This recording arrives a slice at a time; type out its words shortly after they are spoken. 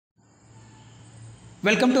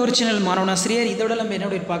Welcome to ஒரு channel மாணவனாசிரியர். இதோட நம்ம என்ன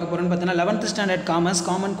பார்க்க போகிறோம்னு பார்த்தீங்கன்னா 11th standard commerce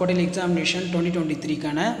common quarterly examination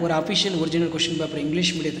 2023க்கான ஒரு official original question paper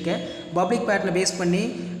English மீடியத்துக்கு public பேட்டர்னை பேஸ் பண்ணி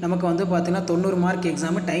நமக்கு வந்து பார்த்தீங்கன்னா 90 மார்க்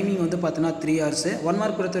எக்ஸாம். டைமிங் வந்து பார்த்தீங்கன்னா 3 hours. 1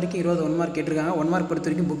 மார்க் பொறுத்த வரைக்கும் 1 மார்க் கேட்டிருக்காங்க. 1 மார்க் பொறுத்த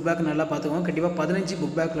வரைக்கும் புக் பேக் நல்லா பார்த்துக்கோங்க. கண்டிப்பாக 15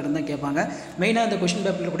 புக் பேக்கில் இருந்தால் கேட்பாங்க. மெயினாக அந்த கொஸ்டின்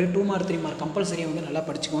பேப்பரில் கூட 2 மார்க் 3 மார்க் கம்பல்சரி வந்து நல்லா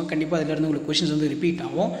படிச்சுக்கோங்க. கண்டிப்பாக அதிலிருந்து உங்களுக்கு கொஸ்டின்ஸ் வந்து ரிப்பீட்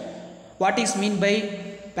ஆகும். What is mean by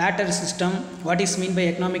pattern system, what is mean by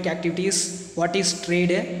economic activities, what is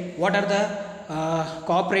trade, what are the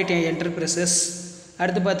corporate enterprises,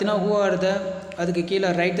 அடுத்து பார்த்தீங்கன்னா who are the, அதுக்கு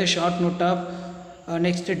கீழே write the short note of,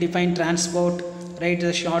 next define transport, write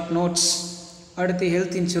the short notes, அடுத்து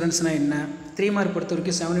health insuranceனா என்ன. 3 mark பொறுத்த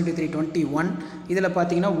வரைக்கும் 7321. இதில்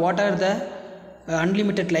பார்த்தீங்கன்னா what are the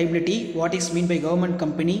unlimited liability, what is mean by government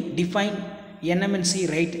company, define NMNC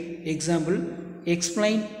right example,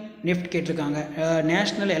 explain NEFT கேட்டிருக்காங்க.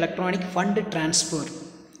 National electronic fund transfer,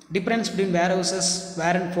 difference between where houses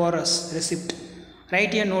where and ஃபாரஸ் receipt,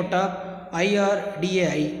 right a note of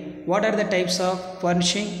IRDAI, what are the types of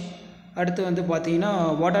furnishing, அடுத்து வந்து பார்த்தீங்கன்னா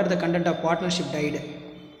what are the content of partnership Tide.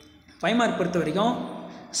 5 mark பொறுத்த வரைக்கும்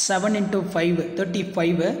 7 × 5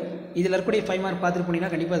 35. இதில் இருக்கக்கூடிய 5 mark பார்த்துட்டு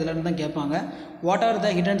போனீங்கன்னா கண்டிப்பாக இதில் இருந்து தான் கேட்பாங்க. What are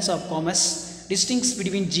the ஹிடன்ஸ் of commerce, டிஸ்டிங்ஸ்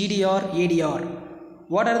between GDR ADR,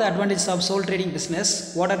 what are the advantages of sole trading business,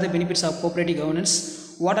 what are the benefits of cooperative governance,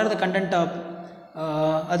 what are the content of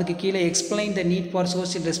அதுக்கு கீழே explain the need for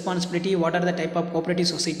social responsibility, what are the type of cooperative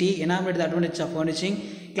society, enumerate the advantages of furnishing,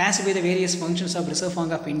 classify the various functions of Reserve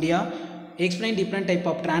Bank of India, explain different type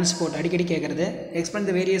of transport, அடிக்கடி கேட்குறது, explain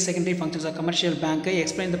the various secondary functions of commercial bank,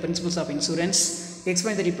 explain the principles of insurance,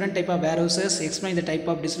 explain the different type of warehouses, explain the type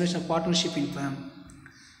of distribution of partnership in firm.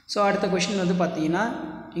 So அடுத்த question வந்து பார்த்தீங்கன்னா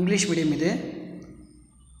English medium இது.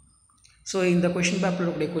 So இந்த question பேப்பரில்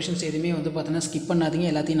இருக்கக்கூடிய questions எதுவுமே வந்து பார்த்தீங்கன்னா ஸ்கிப் பண்ணாதீங்க,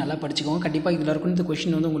 எல்லாத்தையும் நல்லா படிச்சுக்கோங்க. கண்டிப்பாக இதில் இருக்கும் இந்த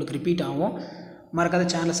கொஷின் வந்து உங்களுக்கு ரிப்பீட் ஆகும். மறக்காத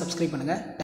சேனலை சப்ஸ்கிரைப் பண்ணுங்கள்.